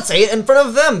 I don't want to say it in front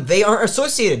of them. They aren't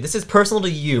associated. This is personal to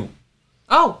you.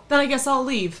 Oh, then I guess I'll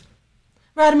leave.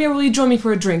 Radomir, will you join me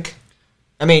for a drink?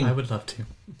 I mean, I would love to.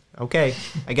 okay.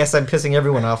 I guess I'm pissing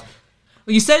everyone off.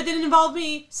 Well, you said it didn't involve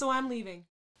me, so I'm leaving.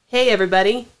 Hey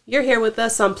everybody, you're here with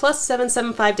us on plus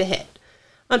 775 to hit.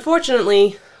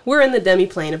 Unfortunately, we're in the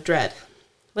demi-plane of dread.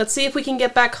 Let's see if we can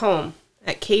get back home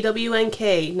at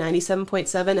KWNK 97.7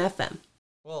 FM.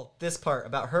 Well, this part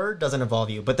about her doesn't involve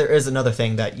you, but there is another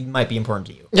thing that might be important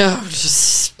to you. No,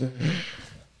 just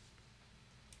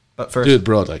But first, Dude,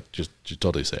 bro, like, just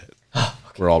totally say it.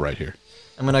 We're all right here.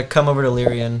 I'm going to come over to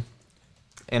Lyrian,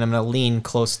 and I'm going to lean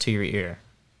close to your ear.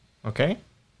 Okay?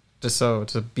 Just so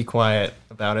to be quiet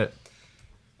about it.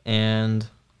 And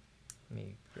let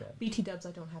me grab. BT dubs, I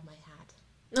don't have my hat.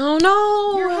 Oh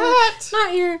no! Your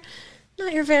hat!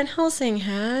 Not your Van Helsing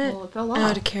hat. Well, it fell off.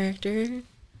 Out of character.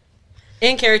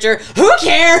 In character. Who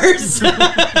cares?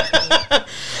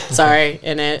 Sorry,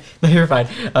 in it. No, you're fine.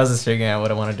 I was just figuring out what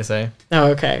I wanted to say.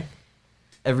 Oh, okay.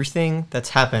 Everything that's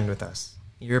happened with us,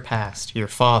 your past, your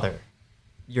father,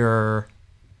 your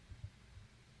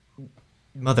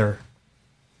mother,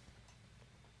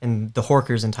 and the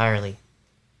Horkers entirely,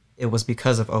 it was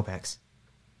because of Opex.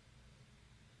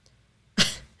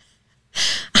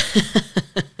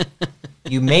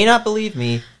 You may not believe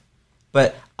me,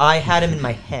 but I had him in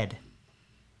my head.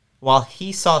 While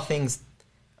he saw things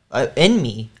in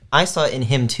me, I saw it in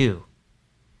him too.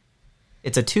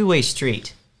 It's a two-way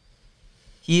street.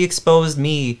 He exposed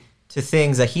me to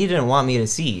things that he didn't want me to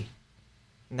see.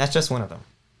 And that's just one of them.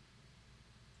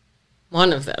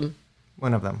 One of them.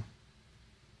 One of them.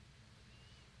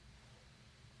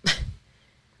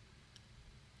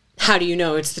 How do you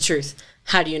know it's the truth?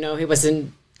 How do you know he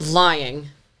wasn't lying?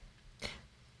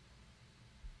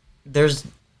 There's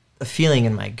a feeling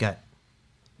in my gut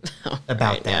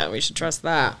about Right, that. yeah, we should trust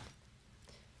that.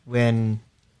 When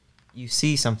you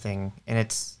see something and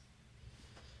it's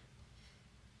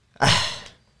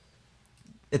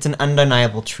an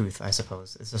undeniable truth, I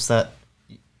suppose. It's just that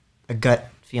a gut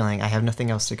feeling. I have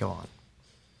nothing else to go on.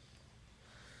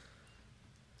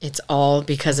 It's all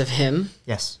because of him?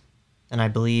 Yes. And I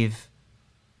believe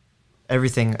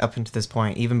everything up until this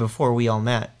point, even before we all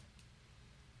met,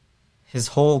 his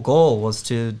whole goal was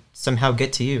to somehow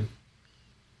get to you.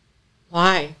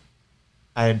 Why?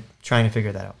 I'm trying to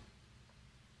figure that out.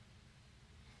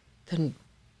 Then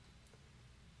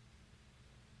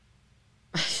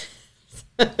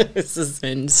this is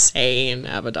insane,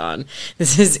 Abaddon.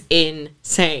 This is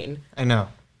insane. I know.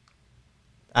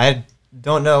 I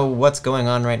don't know what's going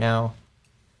on right now.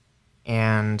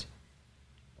 And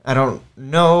I don't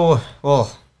know.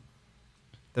 Well,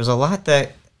 there's a lot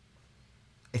that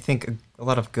I think a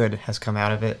lot of good has come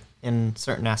out of it in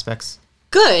certain aspects.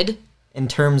 Good? In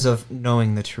terms of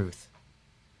knowing the truth.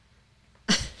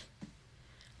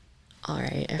 All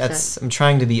right. I'm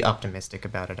trying to be optimistic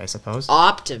about it, I suppose.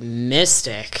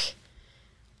 Optimistic.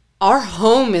 Our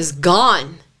home is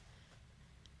gone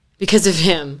because of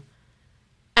him.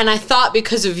 And I thought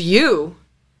because of you.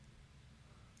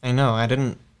 I know, I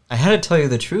had to tell you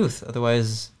the truth,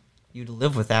 otherwise you'd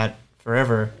live with that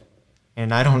forever.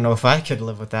 And I don't know if I could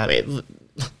live with that. Wait,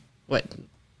 what?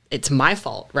 It's my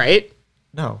fault, right?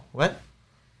 No, what?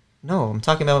 No, I'm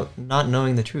talking about not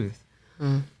knowing the truth.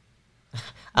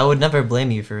 I would never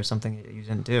blame you for something that you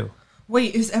didn't do.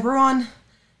 Wait, is Eberron...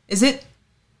 Did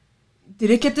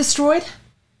it get destroyed?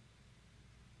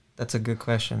 That's a good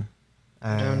question.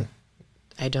 I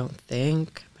don't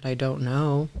think, but I don't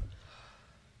know.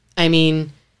 I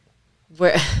mean,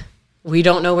 we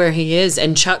don't know where he is,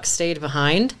 and Chuck stayed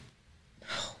behind.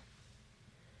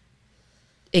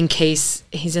 In case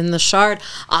he's in the shard.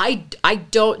 I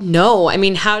don't know. I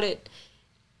mean, how did...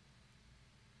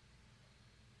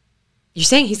 You're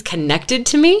saying he's connected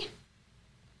to me?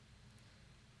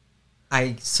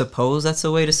 I suppose that's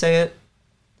a way to say it.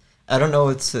 I don't know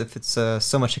if it's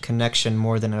so much a connection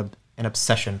more than an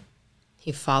obsession.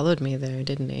 He followed me there,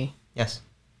 didn't he? Yes.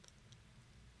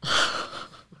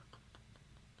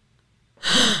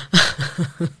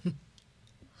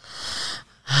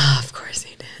 Of course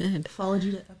he did. Followed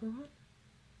you to Eberron?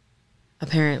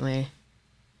 Apparently.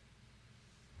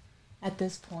 At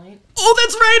this point? Oh,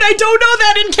 that's right. I don't know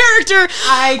that in character.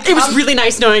 It was really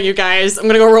nice knowing you guys. I'm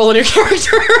going to go roll a new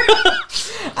character.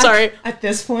 Sorry. At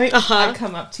this point, I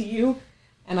come up to you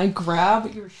and I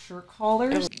grab your shirt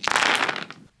collars.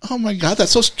 Oh my god,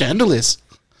 that's so scandalous.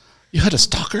 You had a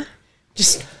stalker?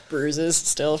 Just bruises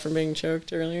still from being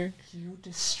choked earlier. You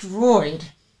destroyed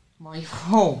my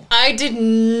home. I did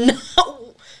not.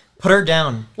 Put her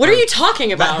down. What are you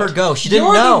talking about? Let her go. She didn't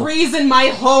You're know. the reason my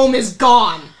home is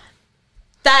gone.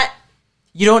 That...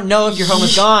 You don't know if your home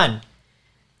is gone.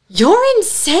 You're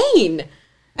insane.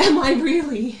 Am I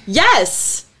really?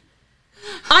 Yes.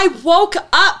 I woke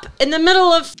up in the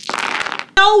middle of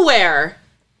nowhere.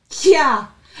 Yeah,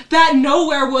 that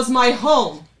nowhere was my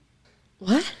home.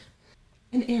 What?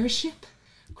 An airship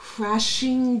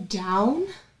crashing down?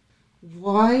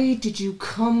 Why did you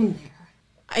come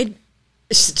there?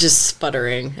 It's just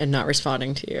sputtering and not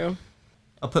responding to you.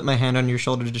 I'll put my hand on your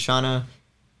shoulder, Deshauna,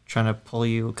 trying to pull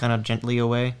you kind of gently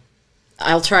away.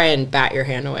 I'll try and bat your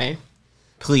hand away.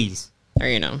 Please. Or,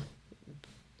 you know.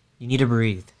 You need to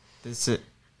breathe.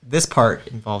 This part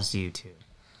involves you too.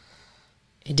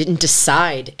 I didn't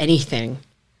decide anything.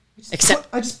 Except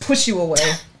I just push you away.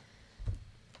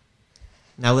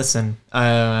 Now listen,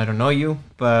 I don't know you,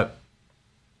 but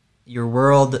your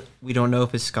world, we don't know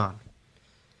if it's gone.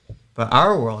 But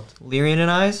our world, Lyrian and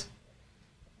I's,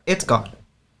 it's gone.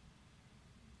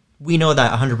 We know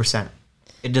that 100%.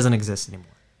 It doesn't exist anymore.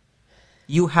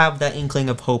 You have that inkling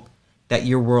of hope that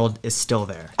your world is still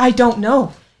there. I don't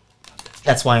know.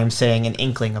 That's why I'm saying an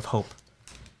inkling of hope.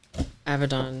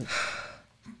 Abaddon,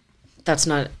 that's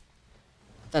not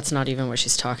even what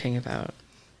she's talking about.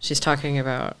 She's talking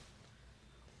about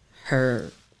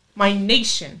her... My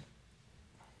nation.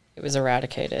 It was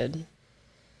eradicated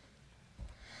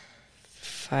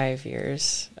 5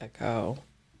 years ago.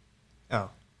 Oh.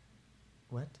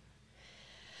 What?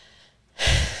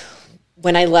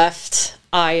 When I left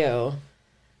Io,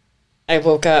 I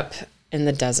woke up in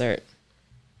the desert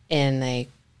in a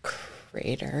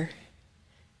crater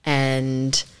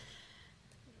and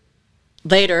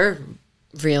later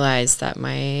realized that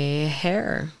my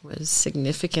hair was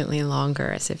significantly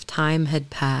longer, as if time had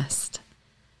passed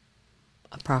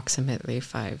approximately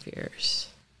 5 years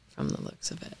from the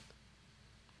looks of it.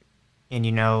 And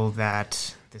you know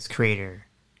that this crater,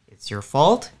 it's your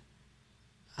fault?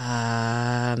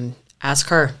 Ask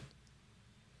her.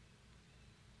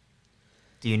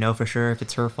 Do you know for sure if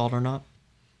it's her fault or not?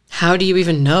 How do you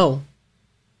even know?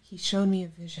 He showed me a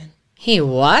vision. He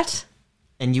what?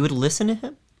 And you would listen to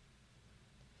him?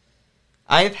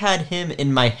 I've had him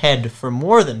in my head for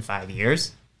more than 5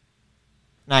 years.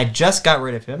 And I just got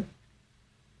rid of him.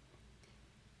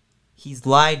 He's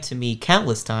lied to me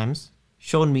countless times,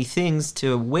 shown me things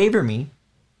to waver me.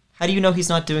 How do you know he's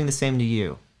not doing the same to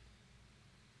you?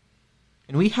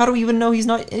 And how do we even know he's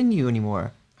not in you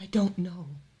anymore? I don't know.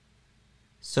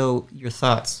 So, your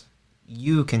thoughts,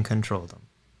 you can control them.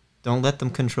 Don't let them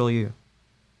control you.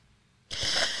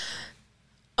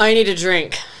 I need a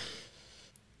drink.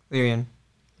 Lyrian,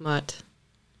 What?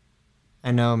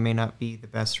 I know it may not be the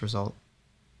best result,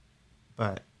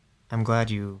 but I'm glad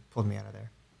you pulled me out of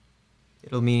there.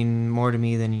 It'll mean more to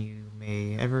me than you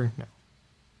may ever know.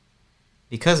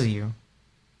 Because of you,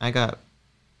 I got,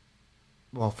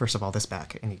 well, first of all, this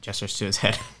back, and he gestures to his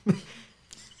head.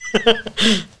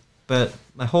 But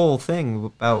my whole thing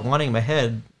about wanting my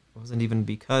head wasn't even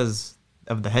because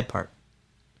of the head part.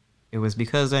 It was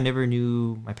because I never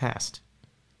knew my past.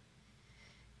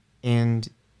 And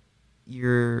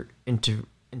your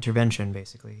intervention,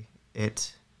 basically,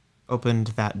 it opened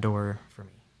that door for me.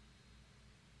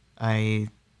 I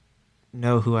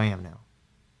know who I am now.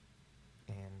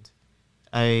 And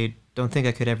I don't think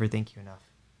I could ever thank you enough.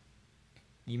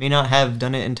 You may not have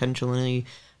done it intentionally.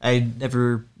 I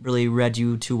never really read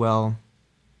you too well.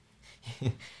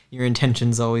 Your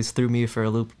intentions always threw me for a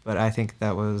loop, but I think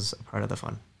that was a part of the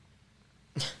fun.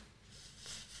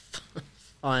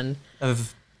 Fun.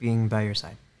 Of being by your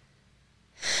side.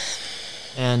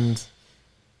 And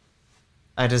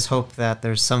I just hope that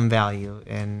there's some value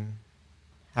in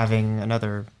having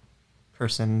another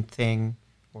person, thing,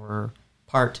 or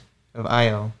part of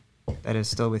Io that is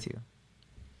still with you.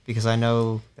 Because I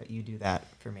know that you do that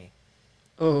for me.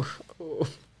 Oh.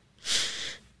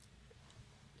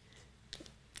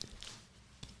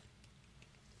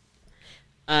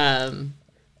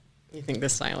 You think the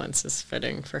silence is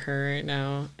fitting for her right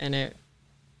now, and it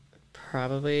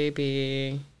probably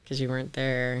be because you weren't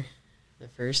there the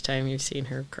first time you've seen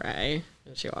her cry,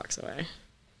 and she walks away.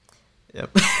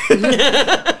 Yep.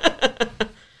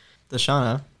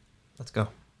 Dashana, let's go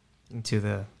into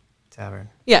the tavern.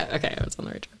 Yeah, okay, I was on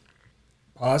the right track.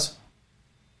 Pause.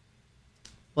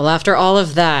 Well, after all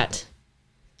of that,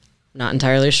 I'm not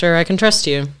entirely sure I can trust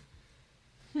you.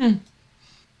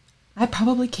 I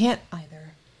probably can't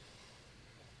either.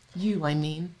 You, I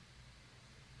mean.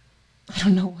 I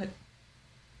don't know what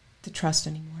to trust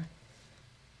anymore.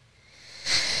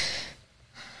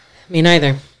 Me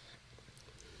neither.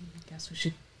 I guess we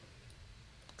should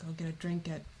go get a drink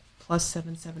at plus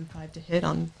 775 to hit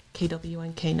on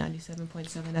KWNK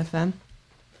 97.7 FM.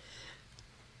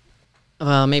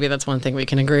 Well, maybe that's one thing we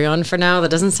can agree on for now.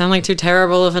 That doesn't sound like too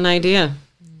terrible of an idea.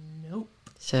 Nope.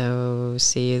 So,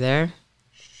 see you there?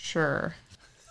 Sure.